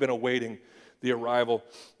him that we've been awaiting the arrival,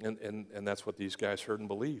 and that's what these guys heard and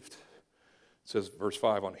believed. It says, verse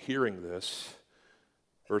 5, on hearing this,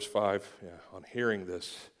 on hearing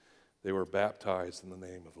this, they were baptized in the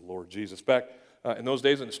name of the Lord Jesus. Back in those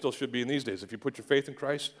days, and it still should be in these days, if you put your faith in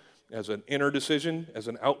Christ as an inner decision, as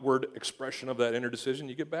an outward expression of that inner decision,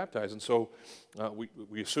 you get baptized. And so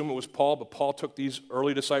we assume it was Paul, but Paul took these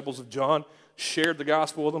early disciples of John, shared the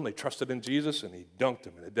gospel with them, they trusted in Jesus, and he dunked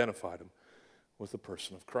them and identified them with the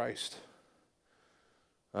person of Christ.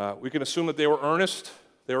 We can assume that they were earnest,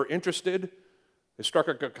 they were interested. They struck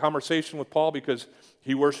a conversation with Paul because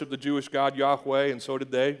he worshiped the Jewish God Yahweh, and so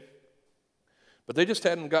did they. But they just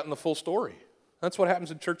hadn't gotten the full story. That's what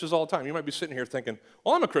happens in churches all the time. You might be sitting here thinking,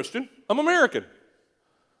 well, I'm a Christian. I'm American.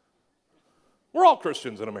 We're all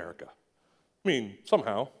Christians in America. I mean,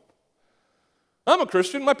 somehow. I'm a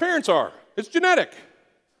Christian. My parents are. It's genetic.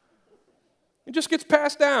 It just gets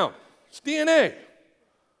passed down. It's DNA.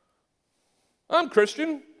 I'm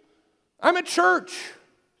Christian. I'm at church.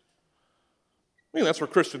 I mean, that's where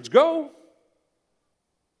Christians go.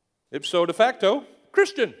 Ipso de facto,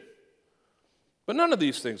 Christian. But none of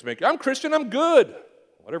these things make it. I'm Christian, I'm good.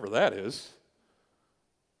 Whatever that is.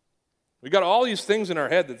 We got all these things in our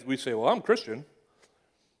head that we say, well, I'm Christian.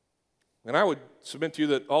 And I would submit to you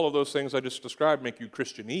that all of those things I just described make you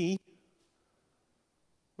Christian-y,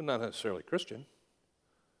 but not necessarily Christian.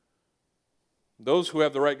 Those who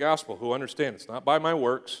have the right gospel, who understand it's not by my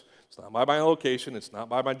works, it's not by my location, it's not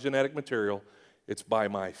by my genetic material, it's by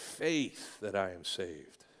my faith that I am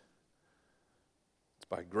saved. It's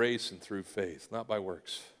by grace and through faith, not by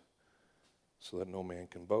works, so that no man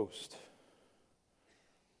can boast.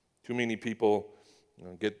 Too many people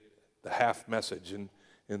get the half message. In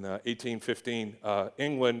 1815,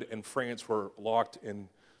 England and France were locked in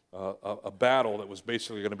a battle that was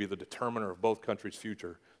basically going to be the determiner of both countries'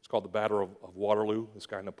 future. It's called the Battle of Waterloo. This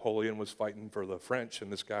guy Napoleon was fighting for the French,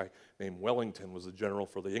 and this guy named Wellington was the general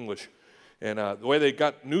for the English. And the way they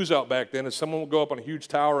got news out back then is someone would go up on a huge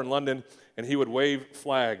tower in London, and he would wave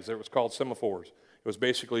flags. It was called semaphores. It was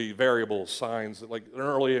basically variable signs, like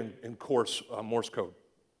early in course Morse code.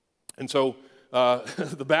 And so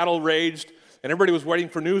the battle raged, and everybody was waiting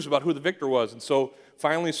for news about who the victor was. And so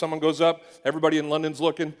finally someone goes up, everybody in London's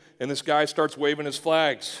looking, and this guy starts waving his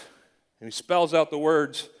flags. And he spells out the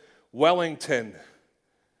words, Wellington,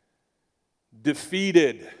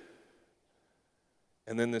 defeated.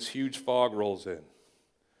 And then this huge fog rolls in,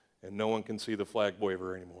 and no one can see the flag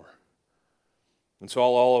waver anymore. And so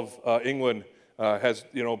all of England has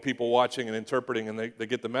people watching and interpreting, and they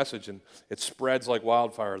get the message, and it spreads like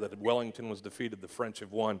wildfire that Wellington was defeated, the French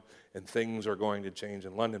have won, and things are going to change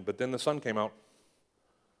in London. But then the sun came out,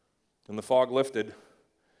 and the fog lifted,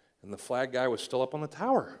 and the flag guy was still up on the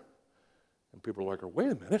tower. And people are like,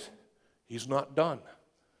 wait a minute, he's not done.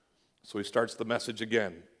 So he starts the message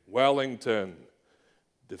again. Wellington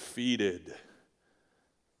defeated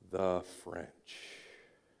the French.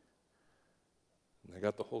 And they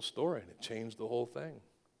got the whole story, and it changed the whole thing.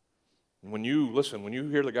 And when you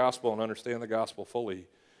hear the gospel and understand the gospel fully,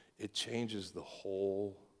 it changes the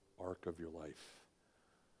whole arc of your life.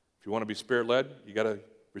 If you want to be Spirit-led, you got to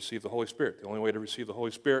receive the Holy Spirit. The only way to receive the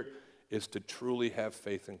Holy Spirit is to truly have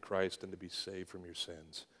faith in Christ and to be saved from your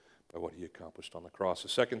sins by what he accomplished on the cross. The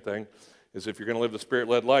second thing is if you're going to live the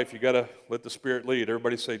Spirit-led life, you got to let the Spirit lead.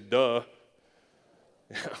 Everybody say, duh.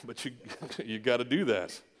 Yeah, but you got to do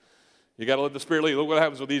that. You got to let the Spirit lead. Look what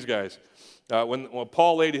happens with these guys. When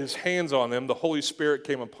Paul laid his hands on them, the Holy Spirit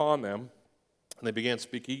came upon them, and they began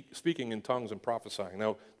speaking in tongues and prophesying.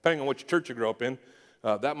 Now, depending on which church you grew up in,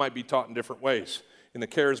 that might be taught in different ways. In the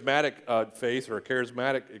charismatic faith or a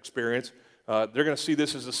charismatic experience, they're going to see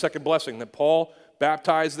this as a second blessing, that Paul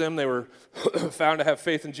baptized them. They were found to have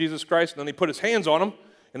faith in Jesus Christ, and then he put his hands on them.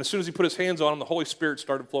 And as soon as he put his hands on them, the Holy Spirit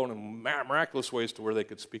started flowing in miraculous ways to where they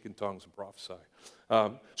could speak in tongues and prophesy.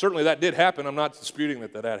 Certainly that did happen. I'm not disputing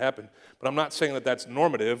that happened, but I'm not saying that that's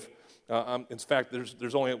normative. In fact,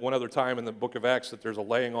 there's only one other time in the book of Acts that there's a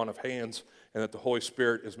laying on of hands and that the Holy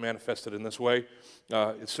Spirit is manifested in this way.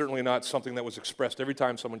 It's certainly not something that was expressed every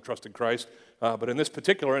time someone trusted Christ, but in this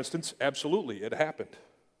particular instance, absolutely, it happened.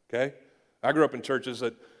 Okay? I grew up in churches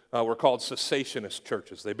that were called cessationist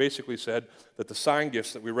churches. They basically said that the sign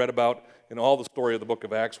gifts that we read about in all the story of the book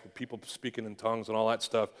of Acts, with people speaking in tongues and all that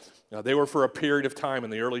stuff, they were for a period of time in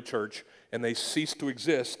the early church, and they ceased to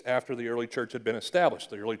exist after the early church had been established.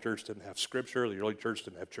 The early church didn't have scripture. The early church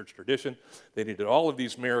didn't have church tradition. They needed all of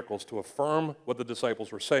these miracles to affirm what the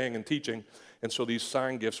disciples were saying and teaching, and so these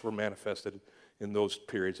sign gifts were manifested in those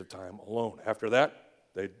periods of time alone. After that,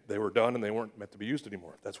 they were done, and they weren't meant to be used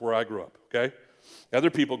anymore. That's where I grew up, okay? Other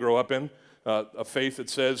people grow up in a faith that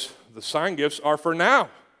says the sign gifts are for now.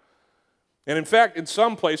 And in fact, in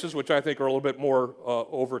some places, which I think are a little bit more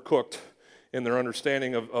overcooked in their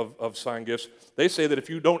understanding of sign gifts, they say that if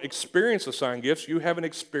you don't experience the sign gifts, you haven't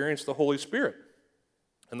experienced the Holy Spirit.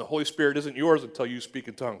 And the Holy Spirit isn't yours until you speak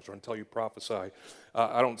in tongues or until you prophesy.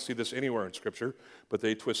 I don't see this anywhere in Scripture, but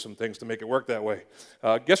they twist some things to make it work that way.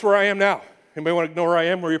 Guess where I am now? Anybody want to know where I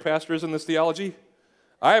am, where your pastor is in this theology?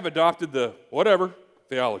 I have adopted the whatever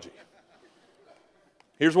theology.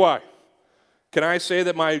 Here's why. Can I say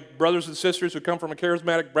that my brothers and sisters who come from a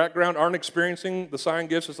charismatic background aren't experiencing the sign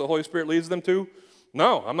gifts as the Holy Spirit leads them to?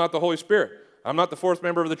 No, I'm not the Holy Spirit. I'm not the fourth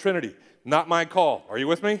member of the Trinity. Not my call. Are you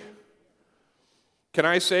with me? Can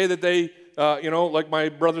I say that they, like my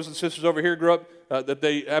brothers and sisters over here grew up, that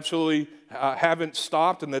they absolutely haven't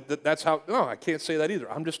stopped and that's how? No, I can't say that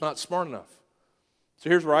either. I'm just not smart enough. So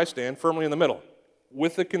here's where I stand, firmly in the middle,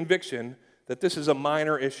 with the conviction that this is a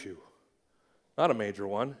minor issue, not a major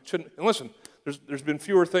one. And listen, there's been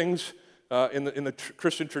fewer things in the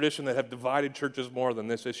Christian tradition that have divided churches more than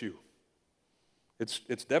this issue.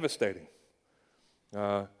 It's devastating.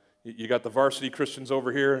 You got the varsity Christians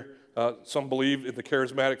over here. Some believe in the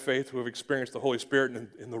charismatic faith who have experienced the Holy Spirit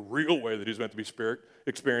in the real way that he's meant to be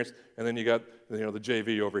experienced. And then you got the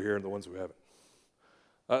JV over here and the ones who haven't.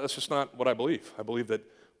 That's just not what I believe. I believe that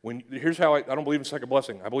here's how I don't believe in second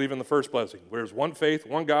blessing. I believe in the first blessing. There's one faith,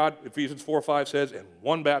 one God, Ephesians 4:5 says, and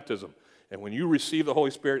one baptism. And when you receive the Holy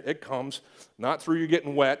Spirit, it comes not through you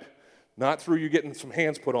getting wet, not through you getting some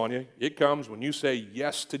hands put on you. It comes when you say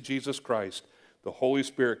yes to Jesus Christ. The Holy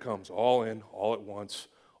Spirit comes all in, all at once,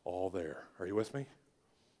 all there. Are you with me?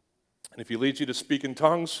 And if he leads you to speak in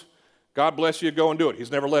tongues, God bless you, go and do it.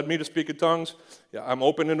 He's never led me to speak in tongues. Yeah, I'm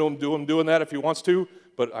open to him doing that if he wants to,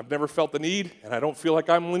 but I've never felt the need, and I don't feel like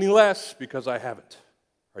I'm any less because I haven't.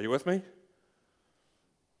 Are you with me?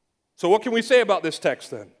 So what can we say about this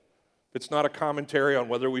text then? It's not a commentary on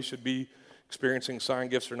whether we should be experiencing sign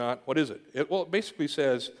gifts or not. What is it? It basically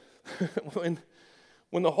says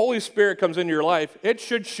when the Holy Spirit comes into your life, it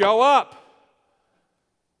should show up.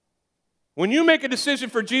 When you make a decision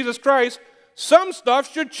for Jesus Christ, some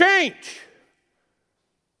stuff should change.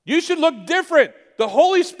 You should look different. The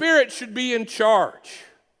Holy Spirit should be in charge.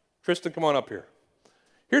 Tristan, come on up here.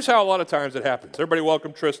 Here's how a lot of times it happens. Everybody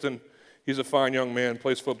welcome Tristan. He's a fine young man,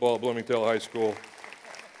 plays football at Bloomingdale High School.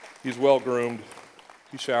 He's well-groomed.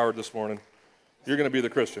 He showered this morning. You're going to be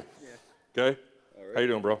the Christian. Yeah. Okay? All right. How you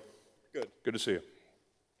doing, bro? Good. Good to see you.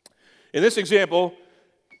 In this example,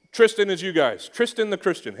 Tristan is you guys. Tristan the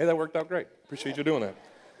Christian. Hey, that worked out great. Appreciate you doing that.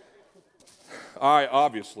 I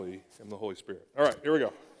obviously am the Holy Spirit. All right, here we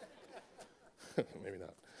go. Maybe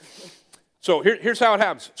not. So here's how it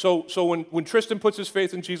happens. So when Tristan puts his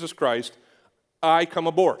faith in Jesus Christ, I come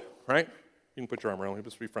aboard, right? You can put your arm around me.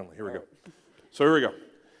 Let's be friendly. Here we go. So here we go.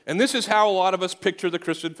 And this is how a lot of us picture the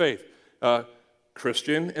Christian faith.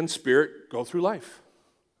 Christian and Spirit go through life.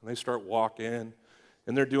 And they start walking,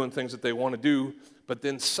 and they're doing things that they want to do. But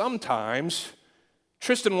then sometimes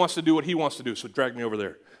Tristan wants to do what he wants to do, so drag me over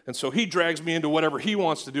there. And so he drags me into whatever he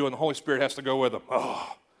wants to do, and the Holy Spirit has to go with him.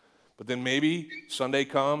 Oh. But then maybe Sunday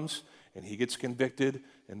comes, and he gets convicted,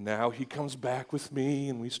 And now he comes back with me,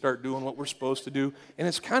 and we start doing what we're supposed to do. And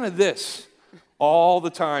it's kind of this all the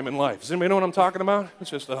time in life. Does anybody know what I'm talking about? It's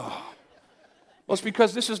just, oh. Well, it's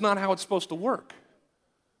because this is not how it's supposed to work.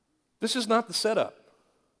 This is not the setup.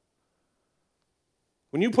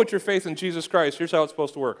 When you put your faith in Jesus Christ, here's how it's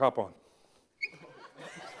supposed to work. Hop on.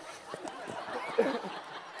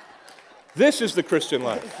 This is the Christian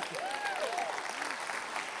life.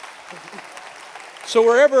 So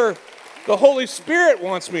wherever the Holy Spirit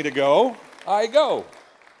wants me to go, I go.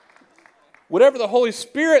 Whatever the Holy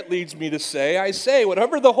Spirit leads me to say, I say.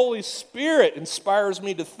 Whatever the Holy Spirit inspires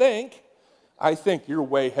me to think, I think. You're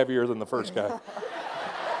way heavier than the first guy.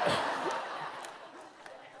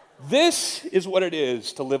 This is what it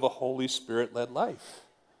is to live a Holy Spirit-led life.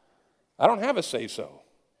 I don't have a say-so.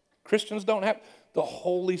 Christians don't have. The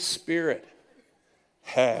Holy Spirit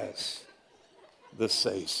has the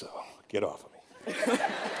say-so. Get off of me.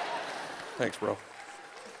 Thanks, bro.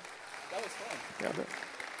 That was fun. Yeah,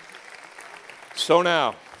 so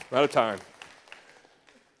now, we're out of time.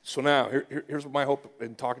 So now, here's my hope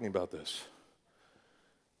in talking about this.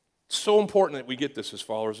 It's so important that we get this as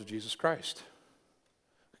followers of Jesus Christ.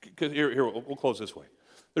 Because here, we'll close this way.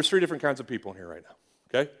 There's 3 different kinds of people in here right now,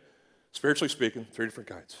 okay? Spiritually speaking, 3 different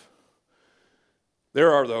kinds.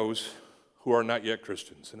 There are those who are not yet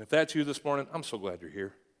Christians. And if that's you this morning, I'm so glad you're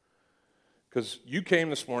here. Because you came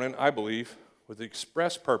this morning, I believe, with the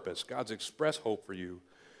express purpose, God's express hope for you,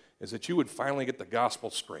 is that you would finally get the gospel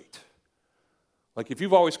straight. Like if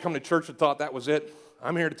you've always come to church and thought that was it,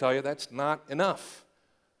 I'm here to tell you that's not enough.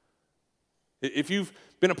 If you've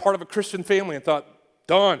been a part of a Christian family and thought,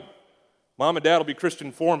 done, mom and dad will be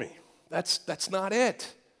Christian for me, that's not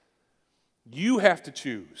it. You have to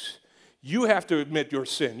choose. You have to admit your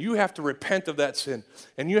sin. You have to repent of that sin.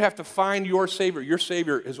 And you have to find your Savior. Your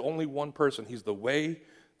Savior is only one person. He's the way,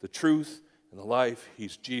 the truth, and the life.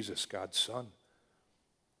 He's Jesus, God's Son.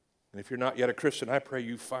 And if you're not yet a Christian, I pray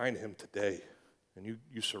you find him today. And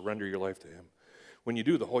you surrender your life to him. When you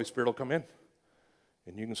do, the Holy Spirit will come in.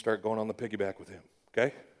 And you can start going on the piggyback with him.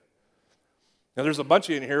 Okay? Now there's a bunch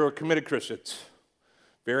of you in here who are committed Christians.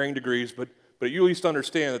 Varying degrees, but you at least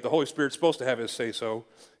understand that the Holy Spirit's supposed to have his say-so,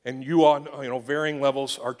 and you on varying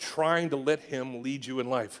levels are trying to let him lead you in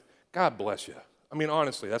life. God bless you. I mean,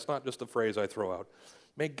 honestly, that's not just a phrase I throw out.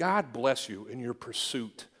 May God bless you in your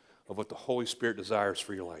pursuit of what the Holy Spirit desires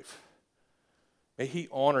for your life. May he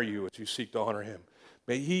honor you as you seek to honor him.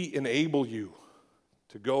 May he enable you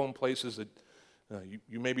to go in places that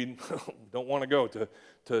you maybe don't want to go,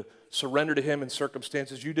 to surrender to him in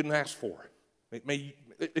circumstances you didn't ask for.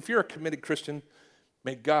 If you're a committed Christian,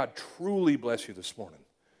 may God truly bless you this morning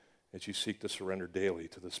as you seek to surrender daily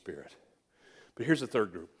to the Spirit. But here's the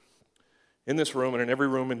third group. In this room and in every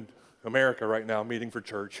room in America right now, meeting for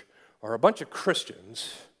church, are a bunch of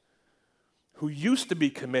Christians who used to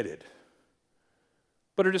be committed,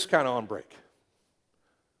 but are just kind of on break.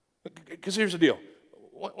 Because here's the deal.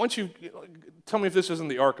 Once you, tell me if this isn't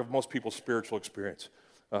the arc of most people's spiritual experience.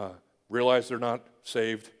 Realize they're not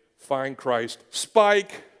saved. Find Christ,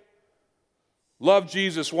 spike, love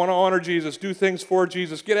Jesus, want to honor Jesus, do things for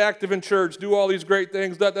Jesus, get active in church, do all these great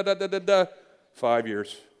things, 5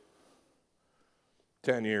 years,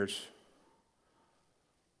 10 years.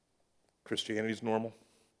 Christianity's normal.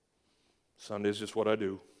 Sunday's just what I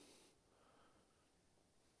do.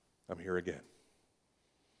 I'm here again.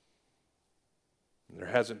 And there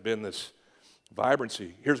hasn't been this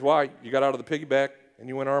vibrancy. Here's why. You got out of the piggyback and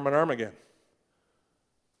you went arm in arm again.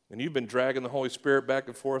 And you've been dragging the Holy Spirit back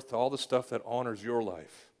and forth to all the stuff that honors your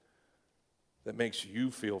life, that makes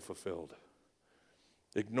you feel fulfilled,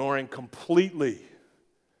 ignoring completely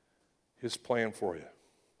his plan for you.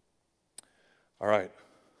 All right,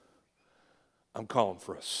 I'm calling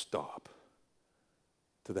for a stop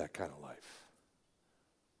to that kind of life.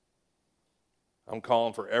 I'm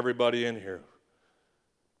calling for everybody in here,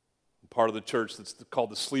 part of the church that's called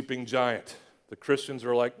the sleeping giant. The Christians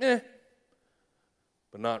are like,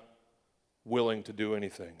 but not willing to do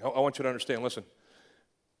anything. I want you to understand, listen,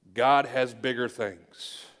 God has bigger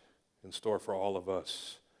things in store for all of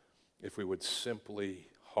us if we would simply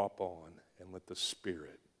hop on and let the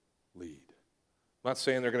Spirit lead. I'm not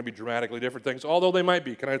saying they're going to be dramatically different things, although they might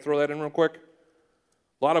be. Can I throw that in real quick?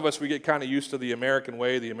 A lot of us, we get kind of used to the American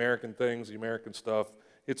way, the American things, the American stuff.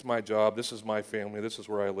 It's my job, this is my family, this is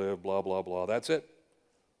where I live, blah, blah, blah. That's it.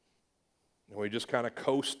 And we just kind of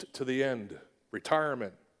coast to the end.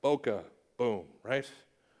 Retirement, Boca, boom, right?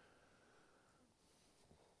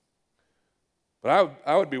 But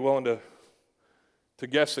I would be willing to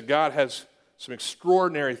guess that God has some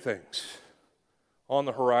extraordinary things on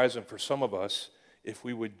the horizon for some of us if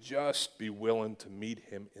we would just be willing to meet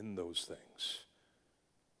him in those things.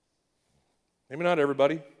 Maybe not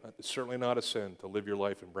everybody. It's certainly not a sin to live your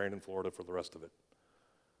life in Brandon, Florida for the rest of it.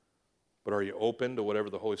 But are you open to whatever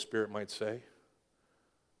the Holy Spirit might say?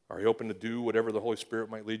 Are you open to do whatever the Holy Spirit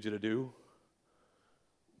might lead you to do?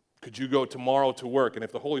 Could you go tomorrow to work, and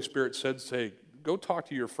if the Holy Spirit said, say, go talk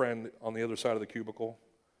to your friend on the other side of the cubicle,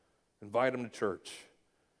 invite him to church,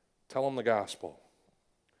 tell him the gospel.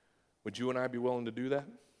 Would you and I be willing to do that?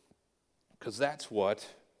 Because that's what,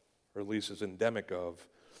 or at least is endemic of,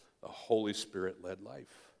 a Holy Spirit-led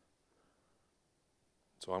life.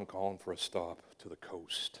 So I'm calling for a stop to the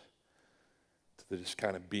coast, to the just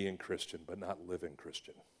kind of being Christian, but not living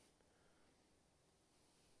Christian.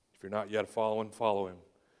 If you're not yet following, follow him.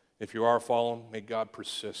 If you are following, may God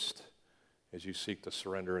persist as you seek to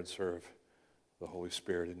surrender and serve the Holy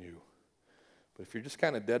Spirit in you. But if you're just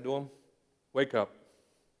kind of dead to him, wake up.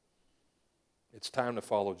 It's time to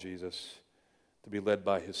follow Jesus, to be led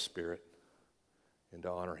by his Spirit, and to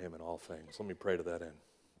honor him in all things. Let me pray to that end.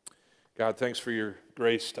 God, thanks for your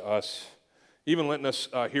grace to us. Even letting us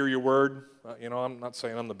hear your word. I'm not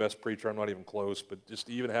saying I'm the best preacher. I'm not even close. But just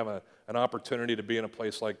to even have an opportunity to be in a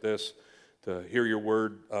place like this, to hear your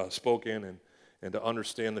word spoken and to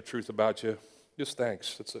understand the truth about you, just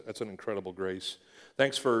thanks. That's an incredible grace.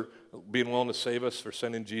 Thanks for being willing to save us, for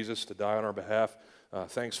sending Jesus to die on our behalf.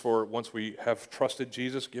 Thanks for, once we have trusted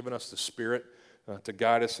Jesus, giving us the Spirit to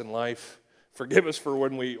guide us in life. Forgive us for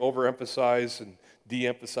when we overemphasize and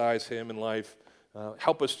de-emphasize him in life.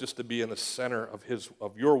 Help us just to be in the center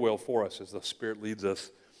of your will for us as the Spirit leads us,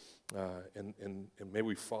 and may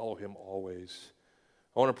we follow him always.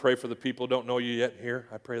 I want to pray for the people who don't know you yet here.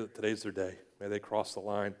 I pray that today's their day. May they cross the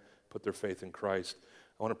line, put their faith in Christ.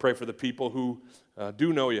 I want to pray for the people who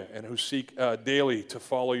do know you and who seek daily to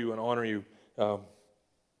follow you and honor you.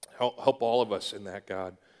 Help all of us in that,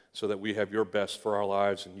 God, so that we have your best for our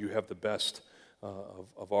lives and you have the best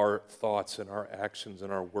of our thoughts and our actions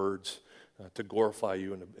and our words to glorify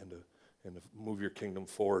you and to move your kingdom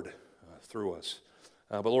forward through us.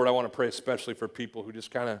 But Lord, I want to pray especially for people who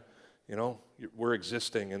just kind of, we're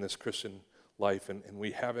existing in this Christian life and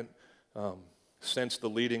we haven't sensed the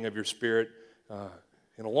leading of your Spirit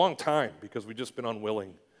in a long time because we've just been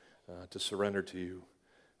unwilling to surrender to you.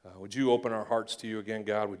 Would you open our hearts to you again,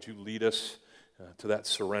 God? Would you lead us to that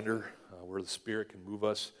surrender where the Spirit can move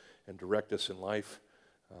us and direct us in life?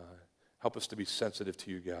 Help us to be sensitive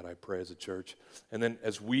to you, God, I pray, as a church. And then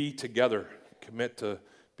as we together commit to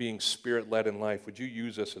being Spirit-led in life, would you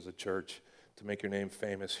use us as a church to make your name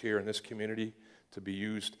famous here in this community, to be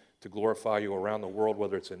used to glorify you around the world,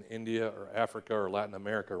 whether it's in India or Africa or Latin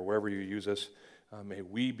America or wherever you use us. May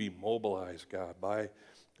we be mobilized, God, by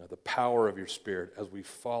the power of your Spirit as we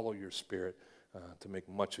follow your Spirit to make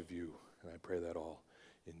much of you. And I pray that all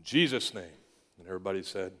in Jesus' name. And everybody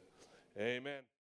said, amen.